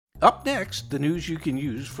Up next, the news you can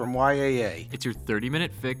use from YAA. It's your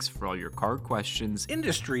 30-minute fix for all your car questions,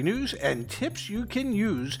 Industry news and tips you can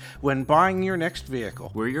use when buying your next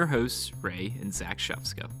vehicle. We're your hosts, Ray and Zach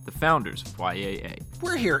Shefska, the founders of YAA.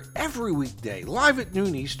 We're here every weekday, live at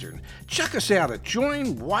noon Eastern. Check us out at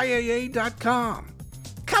joinyaa.com.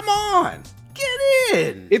 Come on, get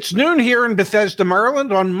in! It's noon here in Bethesda,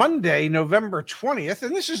 Maryland on Monday, November 20th,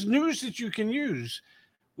 and this is news that you can use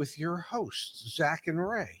with your hosts, Zach and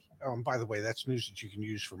Ray. Oh, and by the way, that's news that you can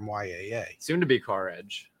use from YAA. Soon to be Car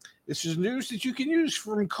Edge. This is news that you can use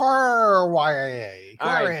from Car YAA.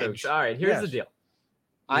 All right, folks. All right, here's the deal.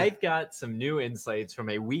 Yeah. I've got some new insights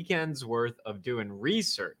from a weekend's worth of doing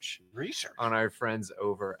research on our friends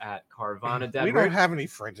over at Carvana. Dad, we don't have any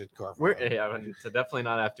friends at Carvana. So definitely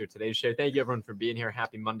not after today's show. Thank you, everyone, for being here.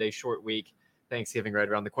 Happy Monday, short week. Thanksgiving right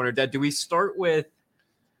around the corner. Dad, do we start with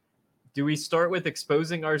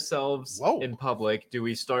exposing ourselves in public? Do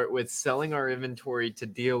we start with selling our inventory to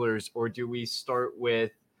dealers? Or do we start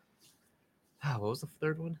with, what was the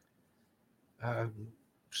third one?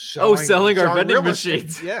 Selling our vending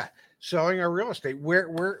machines. Yeah, selling our real estate. Where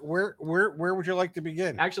would you like to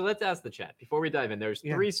begin? Actually, let's ask the chat before we dive in. There's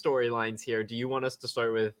three storylines here. Do you want us to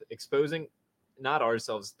start with exposing, not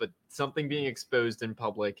ourselves, but something being exposed in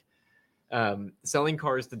public, selling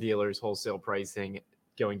cars to dealers, wholesale pricing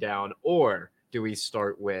going down, or do we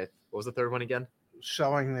start with, what was the third one again?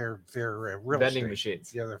 Selling their real vending estate.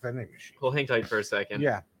 machines. Yeah, their vending machines. Well, hang tight for a second.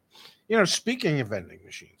 Yeah. Speaking of vending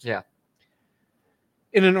machines. Yeah.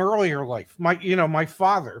 In an earlier life, my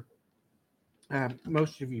father,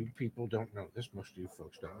 most of you people don't know this, most of you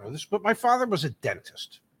folks don't know this, but my father was a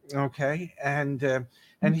dentist. Okay. And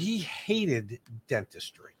he hated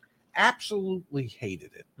dentistry. Absolutely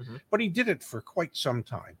hated it, but he did it for quite some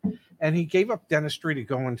time, and he gave up dentistry to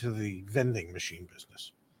go into the vending machine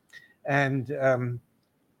business. And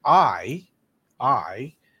I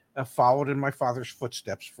followed in my father's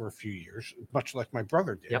footsteps for a few years, much like my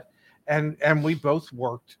brother did. Yep. And we both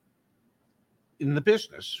worked in the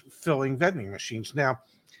business filling vending machines. Now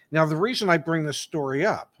the reason I bring this story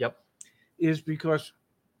up is because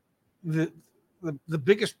the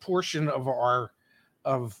biggest portion of our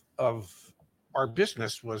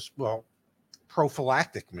business was,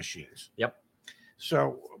 prophylactic machines. Yep.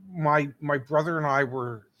 So my brother and I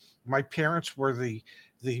my parents were the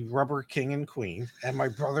rubber king and queen, and my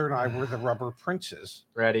brother and I were the rubber princes.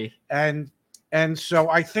 Ready. And so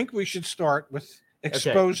I think we should start with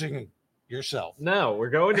exposing yourself. No, we're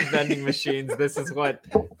going to vending machines. This is what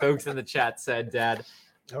folks in the chat said, Dad.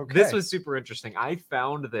 Okay. This was super interesting. I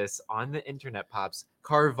found this on the internet, Pops.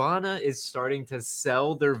 Carvana is starting to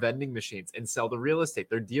sell their vending machines and sell the real estate,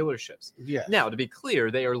 their dealerships. Yes. Now, to be clear,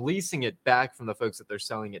 they are leasing it back from the folks that they're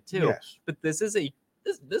selling it to. Yes. But this is a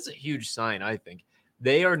huge sign, I think.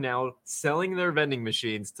 They are now selling their vending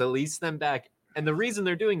machines to lease them back. And the reason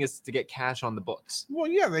they're doing is to get cash on the books. Well,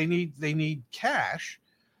 yeah, they need cash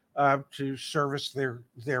to service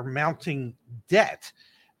their mounting debt,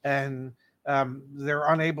 and they're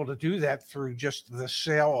unable to do that through just the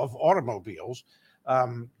sale of automobiles,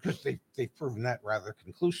 because they've proven that rather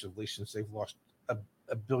conclusively since they've lost $1.5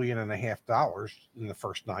 billion in the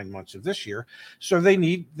first 9 months of this year. So they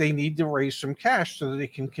need to raise some cash so that they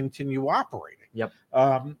can continue operating. Yep.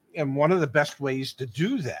 And one of the best ways to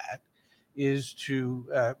do that is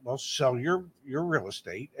to sell your real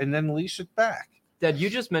estate and then lease it back. Dad, you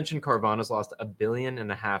just mentioned Carvana's lost $1.5 billion.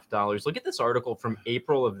 Look at this article from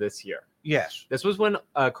April of this year. Yes. This was when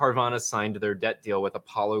Carvana signed their debt deal with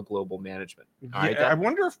Apollo Global Management. All right, Dad? I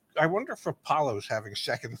wonder if Apollo's having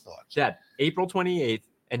second thoughts. Dad, April 28th,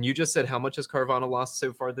 and you just said how much has Carvana lost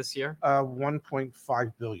so far this year?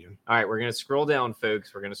 $1.5 billion. All right, we're going to scroll down,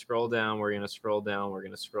 folks. We're going to scroll down. We're going to scroll down. We're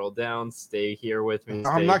going to scroll down. Stay here with me.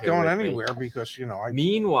 I'm not going anywhere because,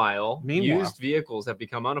 Meanwhile, used vehicles have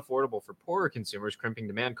become unaffordable for poorer consumers, crimping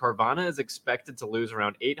demand. Carvana is expected to lose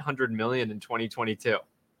around $800 million in 2022.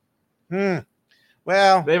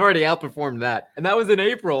 Well, they've already outperformed that. And that was in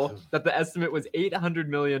April that the estimate was $800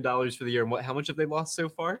 million for the year. And how much have they lost so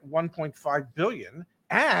far? $1.5 billion.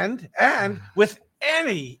 And with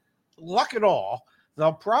any luck at all,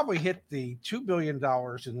 they'll probably hit the $2 billion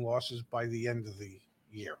in losses by the end of the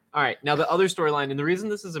year. All right. Now, the other storyline, and the reason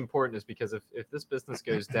this is important is because if this business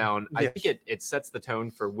goes down, I think it sets the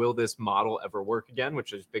tone for will this model ever work again,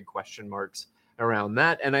 which is big question marks around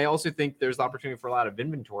that. And I also think there's opportunity for a lot of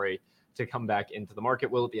inventory to come back into the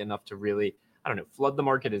market. Will it be enough to really, flood the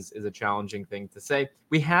market is a challenging thing to say.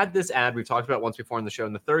 We had this ad we've talked about once before in the show.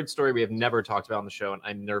 And the third story we have never talked about on the show, and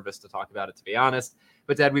I'm nervous to talk about it, to be honest.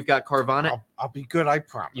 But Dad, we've got Carvana. I'll be good, I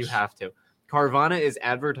promise. You have to. Carvana is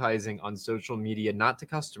advertising on social media, not to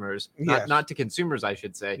customers, Yes. not to consumers, I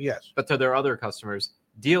should say, Yes. but to their other customers,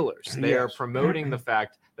 dealers. They are Yes. promoting the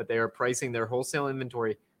fact that they are pricing their wholesale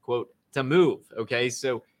inventory, quote, to move. Okay.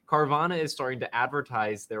 So Carvana is starting to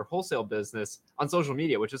advertise their wholesale business on social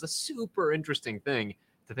media, which is a super interesting thing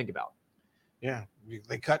to think about. Yeah.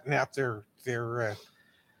 They cutting out their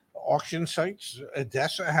auction sites.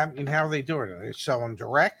 Odessa, how are they doing it? Are they selling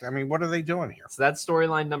direct? I mean, what are they doing here? So that's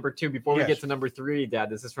storyline number 2. Before we Yes. get to number 3, Dad,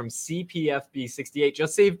 this is from CPFB68.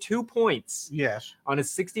 Just saved 2 points Yes. on a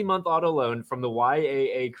 60-month auto loan from the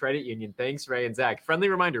YAA Credit Union. Thanks, Ray and Zach. Friendly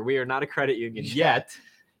reminder, we are not a credit union yet.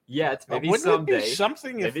 Maybe Wouldn't someday. it be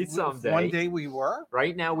something Maybe if someday. one day we were?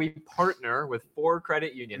 Right now, we partner with 4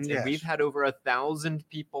 credit unions, and Yes. we've had over 1,000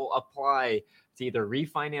 people apply to either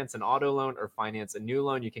refinance an auto loan or finance a new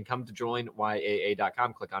loan. You can come to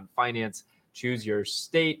joinyaa.com, click on finance, choose your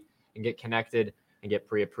state, and get connected and get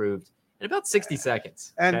pre-approved in about 60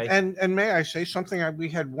 seconds. Okay? And may I say something? We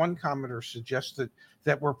had one commenter suggest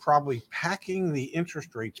that we're probably packing the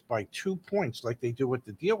interest rates by 2 points like they do at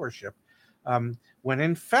the dealership, when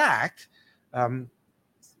in fact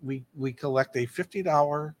we collect a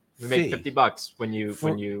 $50 we make fee $50 when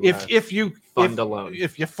you if you fund a loan.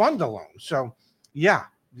 If you fund a loan. So yeah.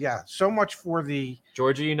 So much for the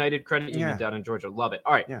Georgia United Credit Union down in Georgia. Love it.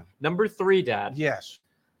 All right. Yeah. Number 3, Dad. Yes.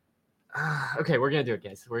 Okay, we're gonna do it,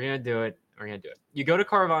 guys. We're gonna do it. You go to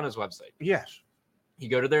Carvana's website. Yes. You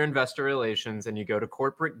go to their investor relations and you go to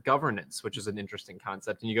corporate governance, which is an interesting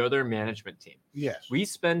concept, and you go to their management team. Yes. We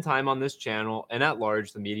spend time on this channel, and at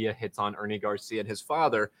large, the media hits on Ernie Garcia and his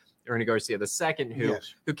father, Ernie Garcia II,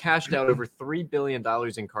 who cashed out over $3 billion in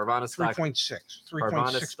Carvana stock. 3.6.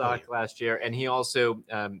 Carvana stock last year, and he also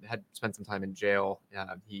had spent some time in jail.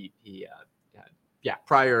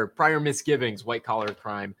 Prior misgivings, white collar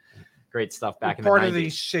crime, great stuff back in the 90s. Part of the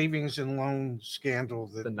savings and loan scandal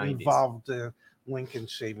that The 90s. involved Lincoln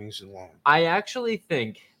Savings and Loan. I actually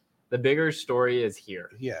think the bigger story is here.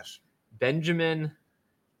 Yes. Benjamin.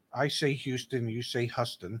 I say Houston, you say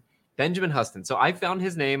Huston. Benjamin Huston. So I found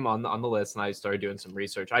his name on the list, and I started doing some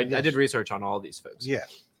research. I did research on all these folks.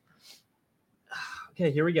 Yes. Okay,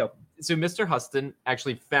 here we go. So Mr. Huston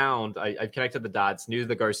actually found, I've connected the dots, knew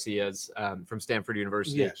the Garcias from Stanford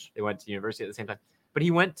University. Yes. They went to university at the same time. But he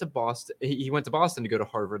went to Boston. He went to Boston to go to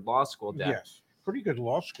Harvard Law School. Dad. Yes. Pretty good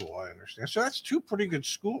law school, I understand. So that's 2 pretty good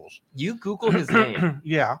schools. You Google his name.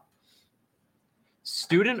 Yeah.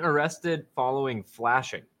 Student arrested following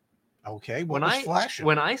flashing. Okay. What was flashing?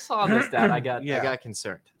 When I saw this, Dad, I got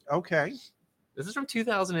concerned. Okay. This is from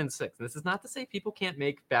 2006. This is not to say people can't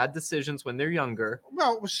make bad decisions when they're younger.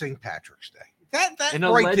 Well, it was St. Patrick's Day. That And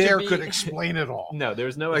right there could explain it all. No,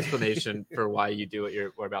 there's no explanation for why you do what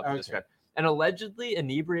we're about to describe. An allegedly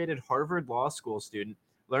inebriated Harvard Law School student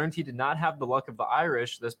learned he did not have the luck of the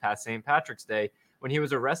Irish this past St. Patrick's Day when he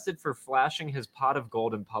was arrested for flashing his pot of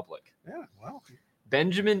gold in public. Yeah, well.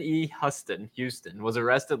 Benjamin E. Huston, Houston, was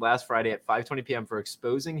arrested last Friday at 5:20 p.m. for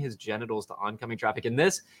exposing his genitals to oncoming traffic. And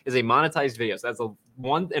this is a monetized video. So that's the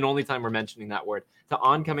one and only time we're mentioning that word, to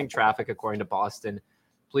oncoming traffic, according to Boston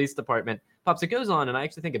Police Department. Pops, it goes on, and I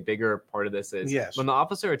actually think a bigger part of this is when the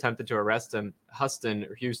officer attempted to arrest him,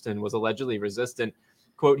 Houston was allegedly resistant.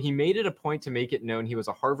 Quote, he made it a point to make it known he was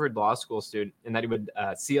a Harvard Law School student and that he would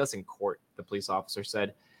see us in court, the police officer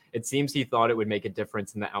said. It seems he thought it would make a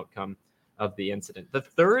difference in the outcome of the incident. The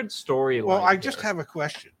third storyline. Well, I just have a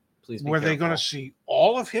question. Please. Were they going to see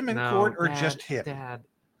all of him in court or just him? Dad,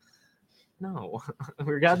 no,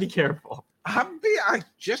 we got to be careful. I'm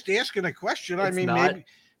just asking a question. I mean,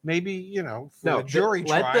 maybe for the jury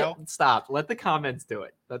trial. Let the comments do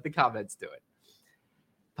it.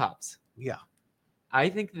 Pops. Yeah. I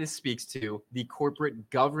think this speaks to the corporate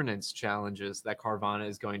governance challenges that Carvana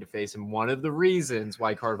is going to face. And one of the reasons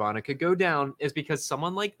why Carvana could go down is because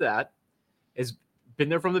someone like that has been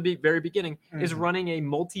there from the very beginning, is running a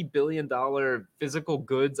multi-billion-dollar physical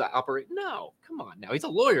goods operation. No, come on now. He's a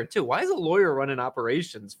lawyer too. Why is a lawyer running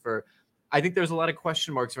operations for? I think there's a lot of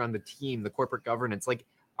question marks around the team, the corporate governance. Like,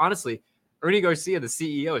 honestly, Ernie Garcia, the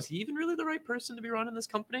CEO, is he even really the right person to be running this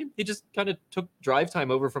company? He just kind of took drive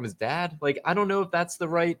time over from his dad. Like, I don't know if that's the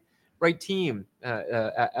right team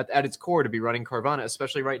at its core to be running Carvana,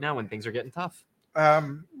 especially right now when things are getting tough.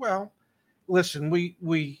 Well, listen,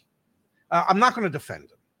 I'm not going to defend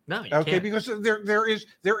him. No, you okay, can't. because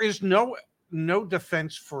there is no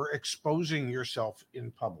defense for exposing yourself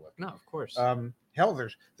in public. No, of course. Hell,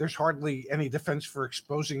 there's hardly any defense for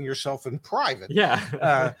exposing yourself in private.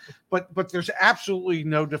 Yeah. But there's absolutely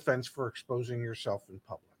no defense for exposing yourself in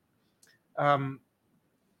public.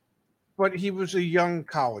 But he was a young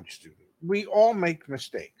college student. We all make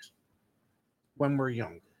mistakes. when we're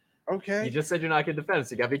younger. Okay. You just said you're not going to defend,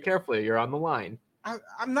 so you got to be careful. You're on the line.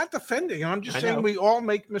 I'm not defending. I'm just I saying know. we all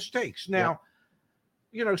make mistakes. Now,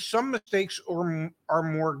 some mistakes are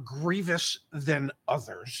more grievous than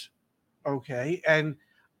others. Okay. And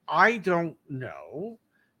I don't know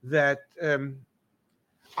that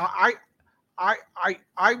I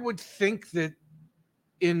would think that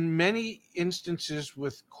in many instances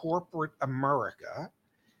with corporate America,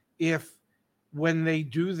 if when they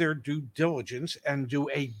do their due diligence and do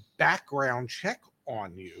a background check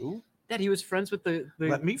on you, that he was friends with the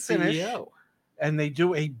let me finish, CEO. And they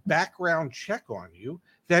do a background check on you,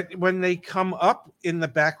 that when they come up in the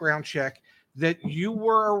background check that you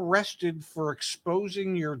were arrested for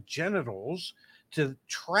exposing your genitals to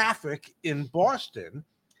traffic in Boston,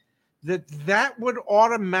 that would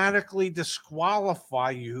automatically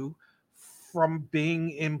disqualify you from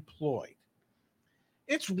being employed.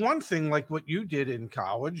 It's one thing like what you did in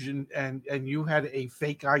college, and you had a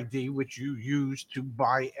fake ID which you used to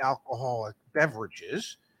buy alcoholic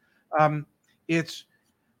beverages. It's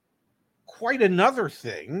quite another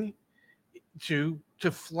thing to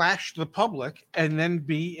flash the public and then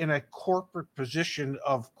be in a corporate position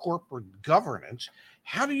of corporate governance.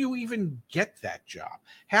 How do you even get that job?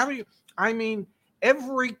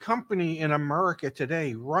 Every company in America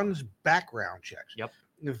today runs background checks. Yep.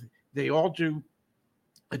 They all do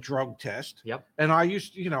a drug test. Yep. And I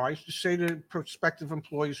used to say to prospective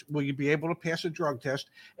employees, will you be able to pass a drug test?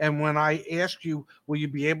 And when I ask you, will you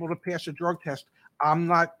be able to pass a drug test? I'm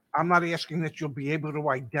not asking that you'll be able to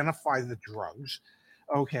identify the drugs.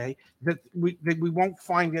 Okay. That we won't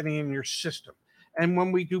find any in your system. And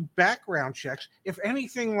when we do background checks, if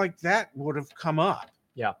anything like that would have come up,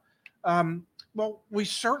 well, we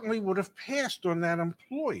certainly would have passed on that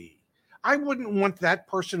employee. I wouldn't want that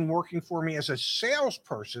person working for me as a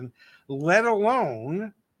salesperson, let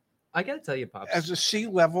alone, I gotta tell you, Pops, as a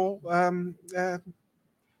C-level.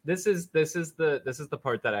 This is the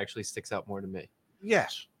part that actually sticks out more to me.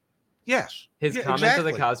 Yes. His comment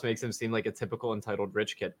exactly. to the cops makes him seem like a typical entitled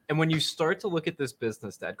rich kid. And when you start to look at this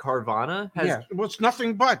business, Dad, Carvana has well, it's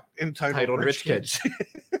nothing but entitled rich kids.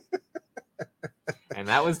 And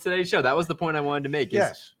that was today's show. That was the point I wanted to make.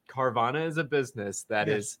 Yes. Carvana is a business that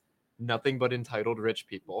is nothing but entitled rich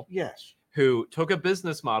people. Yes. Who took a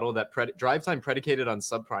business model that drive time predicated on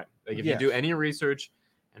subprime. Like if you do any research,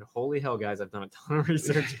 and holy hell, guys, I've done a ton of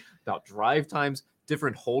research about drive times,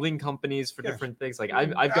 different holding companies for different things. Like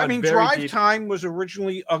I've got very Drive deep. Time was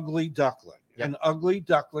originally Ugly Duckling. Yep. And Ugly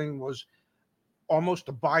Duckling was almost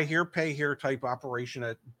a buy here, pay here type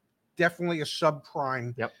operation. Definitely a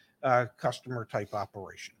subprime customer type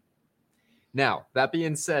operation. Now, that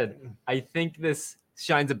being said, I think this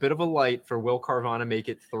shines a bit of a light for will Carvana make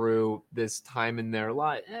it through this time in their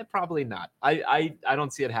life? Probably not. I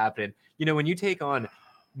don't see it happening. When you take on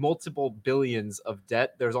multiple billions of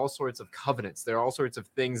debt, there's all sorts of covenants. There are all sorts of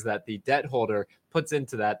things that the debt holder puts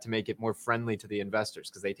into that to make it more friendly to the investors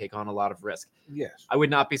because they take on a lot of risk. Yes. I would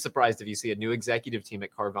not be surprised if you see a new executive team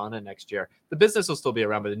at Carvana next year. The business will still be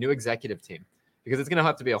around, but a new executive team, because it's going to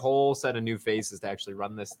have to be a whole set of new faces to actually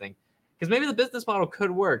run this thing. Because maybe the business model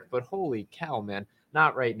could work, but holy cow, man,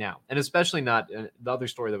 not right now. And especially not the other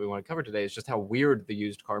story that we want to cover today is just how weird the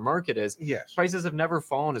used car market is. Yes. Prices have never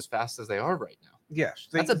fallen as fast as they are right now. Yes.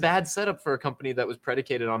 That's a bad setup for a company that was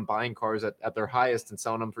predicated on buying cars at their highest and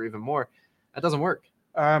selling them for even more. That doesn't work.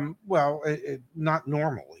 Well, not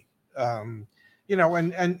normally. And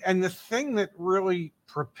the thing that really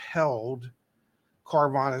propelled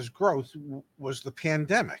Carvana's growth was the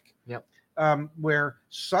pandemic. Yep. Where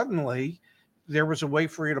suddenly there was a way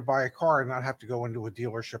for you to buy a car and not have to go into a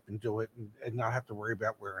dealership and do it and not have to worry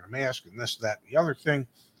about wearing a mask and this, that, and the other thing.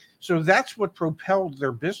 So that's what propelled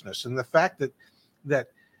their business. And the fact that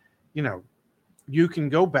you can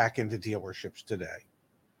go back into dealerships today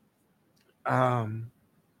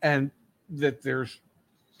and that there's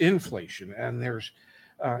inflation and there's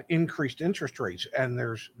increased interest rates and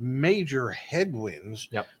there's major headwinds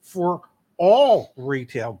for all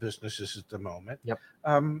retail businesses at the moment. Yep.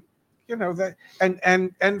 That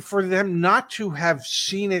and for them not to have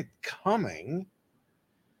seen it coming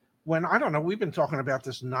when, I don't know, we've been talking about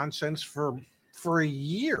this nonsense for a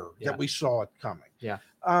year that we saw it coming. Yeah.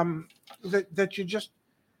 That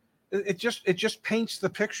it just paints the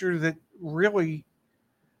picture that really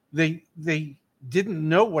they didn't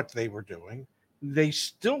know what they were doing. They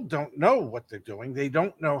still don't know what they're doing. They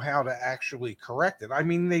don't know how to actually correct it. I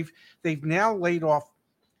mean, they've now laid off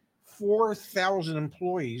 4,000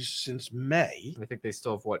 employees since May. I think they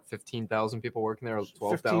still have what, 15,000 people working there, or 15,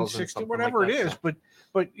 12,000, 60, something whatever like it that. is. But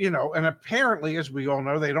and apparently, as we all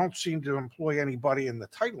know, they don't seem to employ anybody in the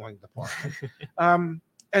titling department.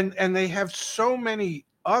 And they have so many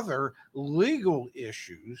other legal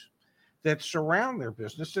issues that surround their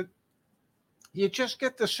business that you just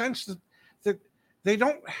get the sense that they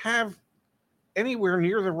don't have anywhere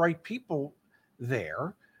near the right people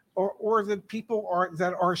there, or that people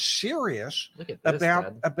are serious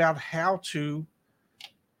about how to.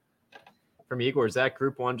 From Igor, Zach,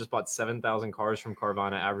 Group 1 just bought 7,000 cars from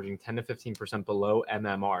Carvana, averaging 10 to 15% below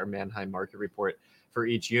MMR, Manheim Market Report. For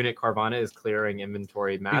each unit, Carvana is clearing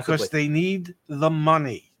inventory massively. Because they need the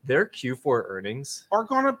money. Their Q4 earnings are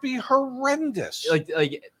going to be horrendous. Like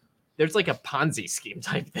there's like a Ponzi scheme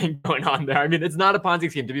type thing going on there. I mean, it's not a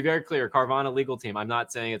Ponzi scheme. To be very clear, Carvana legal team, I'm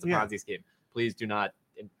not saying it's a Ponzi scheme. Please do not.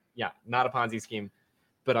 Not a Ponzi scheme.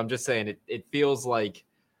 But I'm just saying it feels like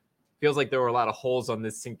there were a lot of holes on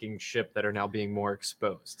this sinking ship that are now being more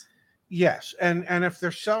exposed. Yes, and if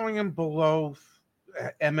they're selling them below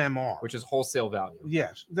MMR, which is wholesale value,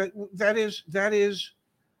 yes, that is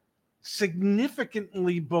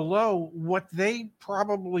significantly below what they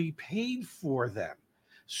probably paid for them.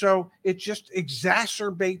 So it just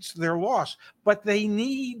exacerbates their loss. But they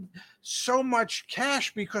need so much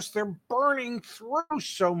cash because they're burning through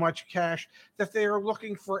so much cash that they are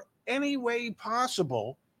looking for any way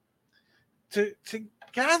possible to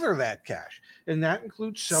gather that cash. And that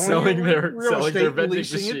includes selling their real estate and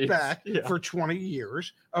leasing it back for 20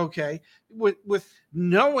 years. Okay. With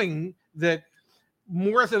knowing that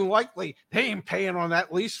more than likely they ain't paying on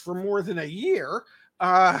that lease for more than a year.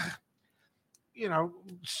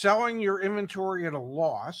 Selling your inventory at a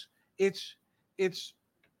loss, it's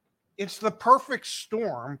the perfect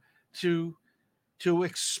storm to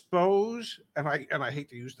expose, and I hate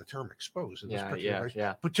to use the term expose in this particular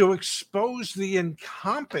case, but to expose the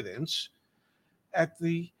incompetence at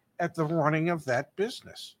the running of that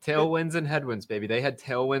business. Tailwinds and headwinds, baby. They had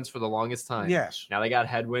tailwinds for the longest time. Yes. Now they got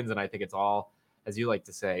headwinds, and I think it's all, as you like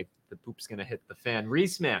to say, the poop's going to hit the fan.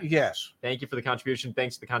 Reese-man. Yes. Thank you for the contribution.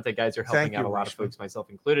 Thanks to the content guys. You're helping out a lot of folks, myself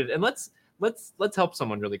included. And let's help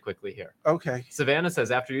someone really quickly here. Okay. Savannah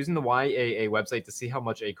says, after using the YAA website to see how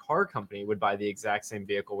much a car company would buy the exact same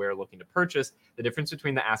vehicle we are looking to purchase, the difference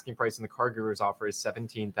between the asking price and the Car Guru's offer is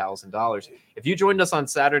 $17,000. If you joined us on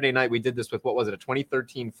Saturday night, we did this with, what was it, a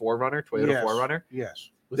 2013 4Runner, Toyota 4Runner? Yes.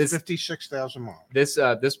 With 56,000 miles.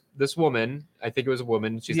 This woman, I think it was a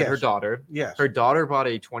woman, she said her daughter. Yes. Her daughter bought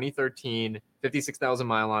a 2013 56,000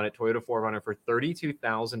 mile on it Toyota 4Runner for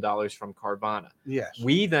 $32,000 from Carvana. Yes.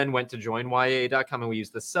 We then went to joinyaa.com and we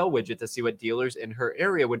used the sell widget to see what dealers in her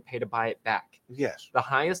area would pay to buy it back. Yes. The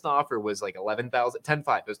highest offer was like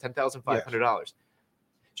 $10,500. It was $10,500. Yes.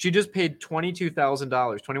 She just paid $22,000,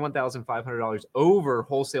 $21,500 over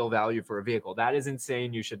wholesale value for a vehicle. That is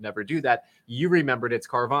insane. You should never do that. You remembered it's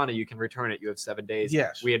Carvana. You can return it. You have 7 days.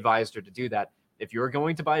 Yes. We advised her to do that. If you're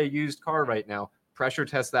going to buy a used car right now, pressure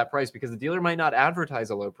test that price, because the dealer might not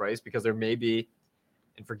advertise a low price, because there may be,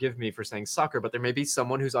 and forgive me for saying sucker, but there may be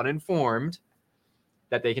someone who's uninformed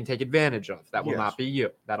that they can take advantage of. That will not be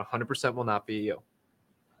you. That 100% will not be you.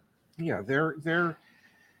 Yeah, they're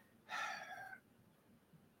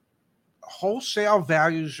wholesale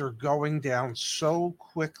values are going down so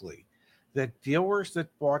quickly that dealers that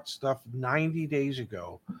bought stuff 90 days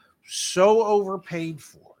ago so overpaid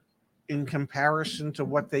for in comparison to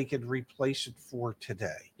what they could replace it for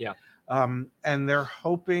today. Yeah. And they're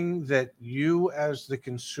hoping that you as the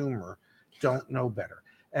consumer don't know better.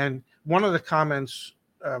 And one of the comments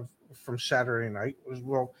from Saturday night was,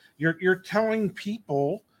 well, you're telling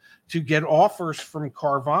people to get offers from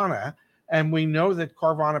Carvana, and we know that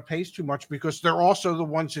Carvana pays too much because they're also the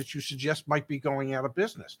ones that you suggest might be going out of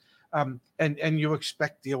business. And you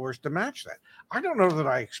expect dealers to match that. I don't know that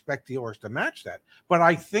I expect dealers to match that, but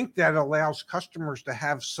I think that allows customers to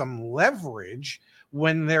have some leverage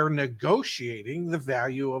when they're negotiating the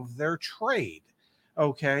value of their trade.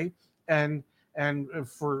 Okay. And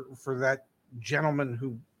for that gentleman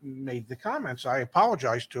who made the comments, I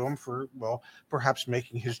apologize to him for, well, perhaps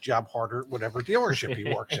making his job harder at whatever dealership he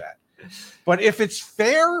works at. But if it's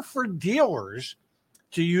fair for dealers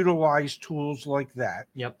to utilize tools like that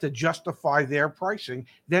to justify their pricing,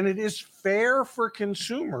 then it is fair for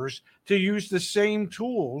consumers to use the same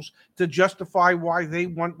tools to justify why they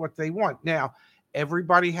want what they want. Now,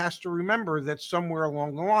 everybody has to remember that somewhere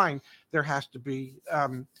along the line, there has to be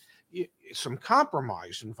some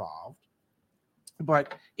compromise involved,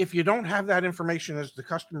 But if you don't have that information as the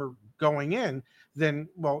customer going in, then,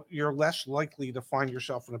 well, you're less likely to find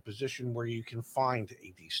yourself in a position where you can find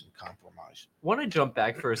a decent compromise. Want to jump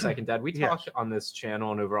back for a second, Dad? We talked on this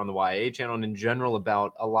channel and over on the YA channel and in general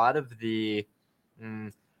about a lot of the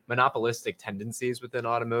monopolistic tendencies within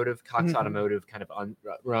automotive. Cox Automotive kind of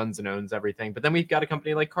runs and owns everything. But then we've got a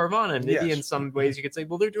company like Carvana, and maybe in some ways you could say,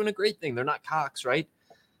 well, they're doing a great thing. They're not Cox, right?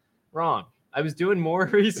 Wrong. I was doing more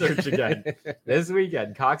research again this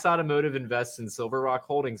weekend. Cox Automotive invests in Silver Rock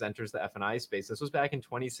Holdings, enters the F&I space. This was back in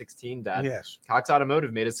 2016, Dad. Yes. Cox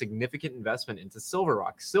Automotive made a significant investment into Silver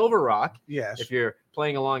Rock. Silver Rock, yes, if you're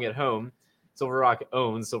playing along at home, Silver Rock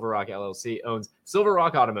LLC owns Silver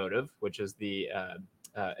Rock Automotive, which is the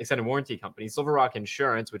extended warranty company, Silver Rock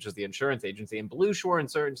Insurance, which is the insurance agency, and Blue Shore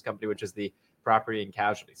Insurance Company, which is the property and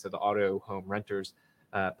casualty, so the auto home renters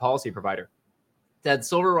policy provider. That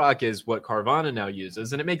Silver Rock is what Carvana now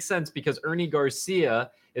uses, and it makes sense because Ernie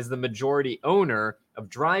Garcia is the majority owner of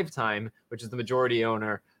Drive Time, which is the majority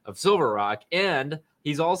owner of Silver Rock, and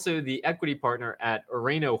he's also the equity partner at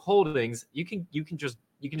Oreno Holdings. You can just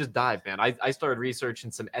dive, man. I started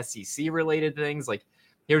researching some SEC related things. Like,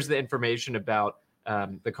 here's the information about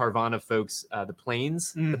the Carvana folks, the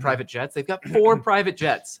planes, the private jets. They've got 4 private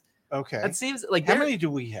jets. Okay. That seems like how many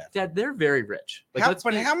do we have? Dad, they're very rich. Like,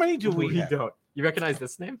 how many do we have? Don't. You recognize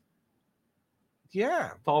this name?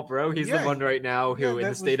 Yeah. Paul Bro. He's the one right now who in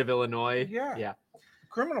the state of Illinois. Yeah.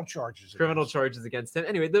 Criminal charges against him.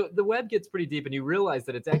 Anyway, the web gets pretty deep, and you realize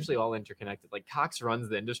that it's actually all interconnected. Like, Cox runs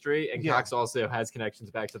the industry, and Cox also has connections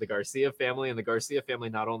back to the Garcia family, and the Garcia family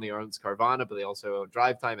not only owns Carvana, but they also own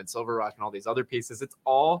Drive Time and Silver Rock and all these other pieces. It's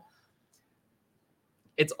all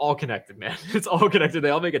connected, man. It's all connected.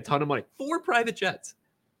 They all make a ton of money. 4 private jets.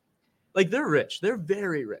 Like, they're rich. They're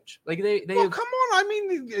very rich. Like, they well, come on. I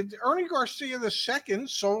mean, Ernie Garcia II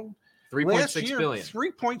sold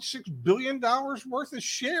 $3.6 billion worth of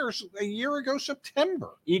shares a year ago, September.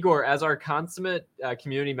 Igor, as our consummate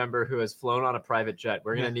community member who has flown on a private jet,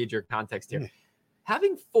 we're going to need your context here.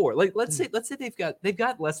 Having 4, like, let's say they've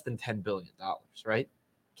got less than $10 billion, right?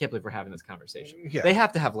 Can't believe we're having this conversation. Yeah. They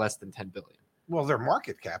have to have less than $10 billion. Well, their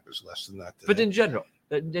market cap is less than that today. But in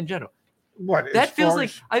general. What that feels like?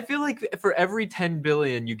 I feel like for every 10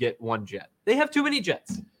 billion, you get 1 jet. They have too many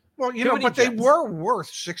jets. Well, but they were worth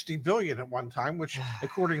 60 billion at one time, which,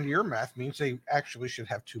 according to your math, means they actually should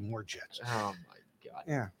have 2 more jets. Oh my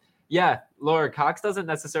god. Yeah, Laura, Cox doesn't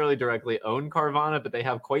necessarily directly own Carvana, but they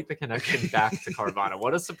have quite the connection back to Carvana.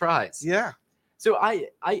 What a surprise! Yeah. So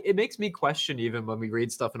it makes me question, even when we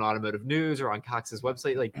read stuff in automotive news or on Cox's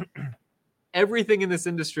website, like everything in this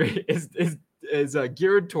industry is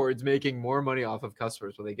geared towards making more money off of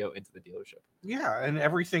customers when they go into the dealership. Yeah, and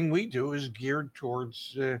everything we do is geared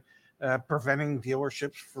towards preventing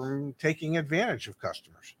dealerships from taking advantage of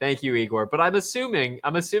customers. Thank you, Igor. But I'm assuming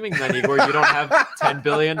then, Igor, you don't have $10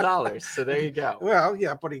 billion. So there you go. Well,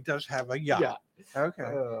 yeah, but he does have a yacht. Yeah. Okay.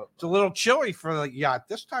 It's a little chilly for the yacht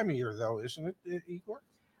this time of year, though, isn't it, Igor?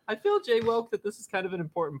 I feel, Jay Welk, that this is kind of an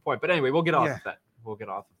important point. But anyway, we'll get off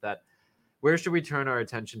of that. Where should we turn our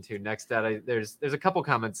attention to next? That there's a couple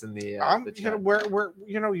comments in the chat. Where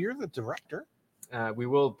you're the director. We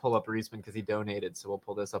will pull up Reisman because he donated, so we'll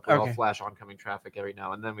pull this up. We'll flash oncoming traffic every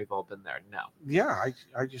now and then. We've all been there. No. Yeah,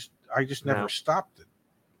 I just never stopped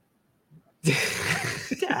it.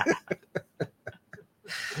 Yeah.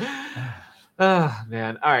 Oh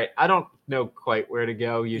man. All right. I don't know quite where to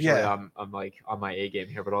go. Usually I'm like on my A game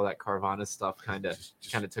here, but all that Carvana stuff kind of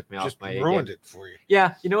took me off my A game. Ruined it for you.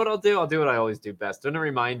 Yeah. You know what I'll do? I'll do what I always do best. I'm gonna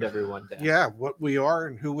remind everyone that. Yeah, what we are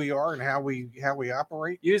and who we are and how we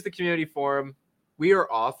operate. Use the community forum. We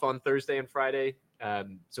are off on Thursday and Friday.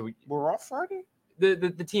 So we're off Friday?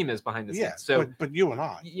 The team is behind the scenes. So but you and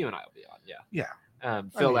I will be on. Yeah.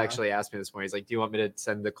 Phil actually asked me this morning. He's like, "Do you want me to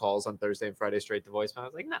send the calls on Thursday and Friday straight to voicemail?" I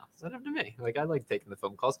was like, "No, send them to me. Like, I like taking the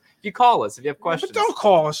phone calls. If you call us, if you have questions, but don't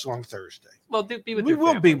call us on Thursday. Well, be with we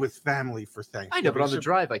will be with family for Thanksgiving. I know, but on the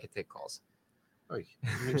drive, I could take calls. It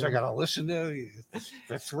means I gotta listen to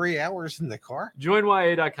for 3 hours in the car.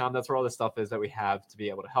 JoinYA.com. That's where all the stuff is that we have to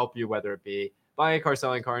be able to help you, whether it be buying a car,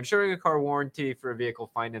 selling a car, insuring a car, warranty for a vehicle,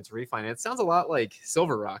 finance, refinance. Sounds a lot like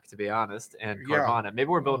Silver Rock, to be honest, and Carvana. Yeah. Maybe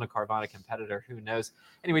we're building a Carvana competitor. Who knows?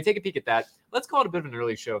 Anyway, take a peek at that. Let's call it a bit of an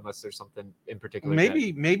early show, unless there's something in particular.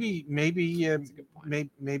 Maybe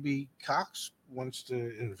Cox wants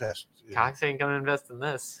to invest. Cox ain't gonna invest in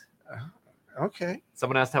this. Okay.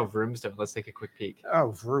 Someone asked how Vroom's doing. Let's take a quick peek.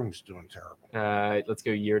 Oh, Vroom's doing terrible. Let's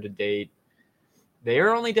go year to date. They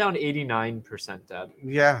are only down 89%, Dad.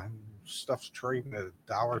 Yeah. Stuff's trading at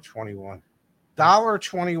 $1.21.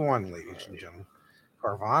 $1.21, ladies and gentlemen.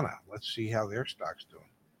 Carvana. Let's see how their stock's doing.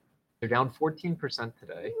 They're down 14%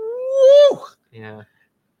 today. Woo! Yeah.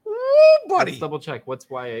 Woo, buddy. Let's double check. What's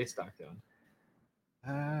YA stock doing?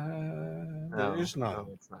 There is none. No,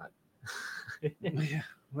 it's not. Yeah,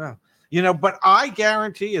 well, but I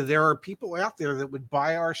guarantee you there are people out there that would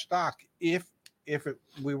buy our stock if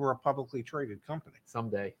we were a publicly traded company.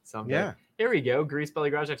 Someday. Yeah. Here we go. Grease Belly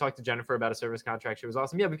Garage. I talked to Jennifer about a service contract. She was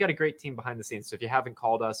awesome. Yeah, we've got a great team behind the scenes. So if you haven't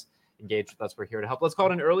called us, engage with us. We're here to help. Let's call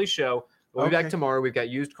it an early show. We'll be back tomorrow. We've got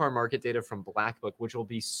used car market data from Black Book, which will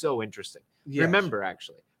be so interesting. Yes. Remember,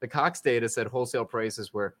 actually, the Cox data said wholesale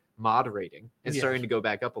prices were moderating and starting to go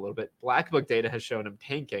back up a little bit. Black Book data has shown them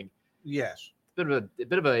tanking. Yes. A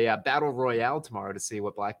bit of a battle royale tomorrow to see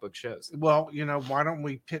what Black Book shows. Well, why don't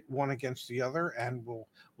we pit one against the other, and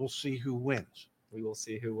we'll see who wins. We will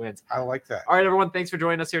see who wins. I like that. All right, everyone. Thanks for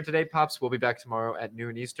joining us here today, Pops. We'll be back tomorrow at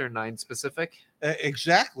noon Eastern, 9 Pacific.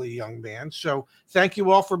 Exactly, young man. So thank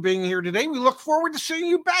you all for being here today. We look forward to seeing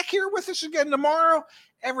you back here with us again tomorrow.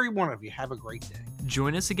 Every one of you, have a great day.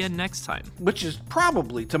 Join us again next time, which is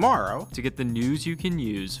probably tomorrow, to get the news you can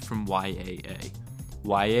use from YAA.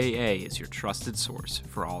 YAA is your trusted source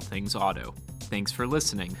for all things auto. Thanks for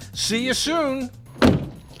listening. See you soon.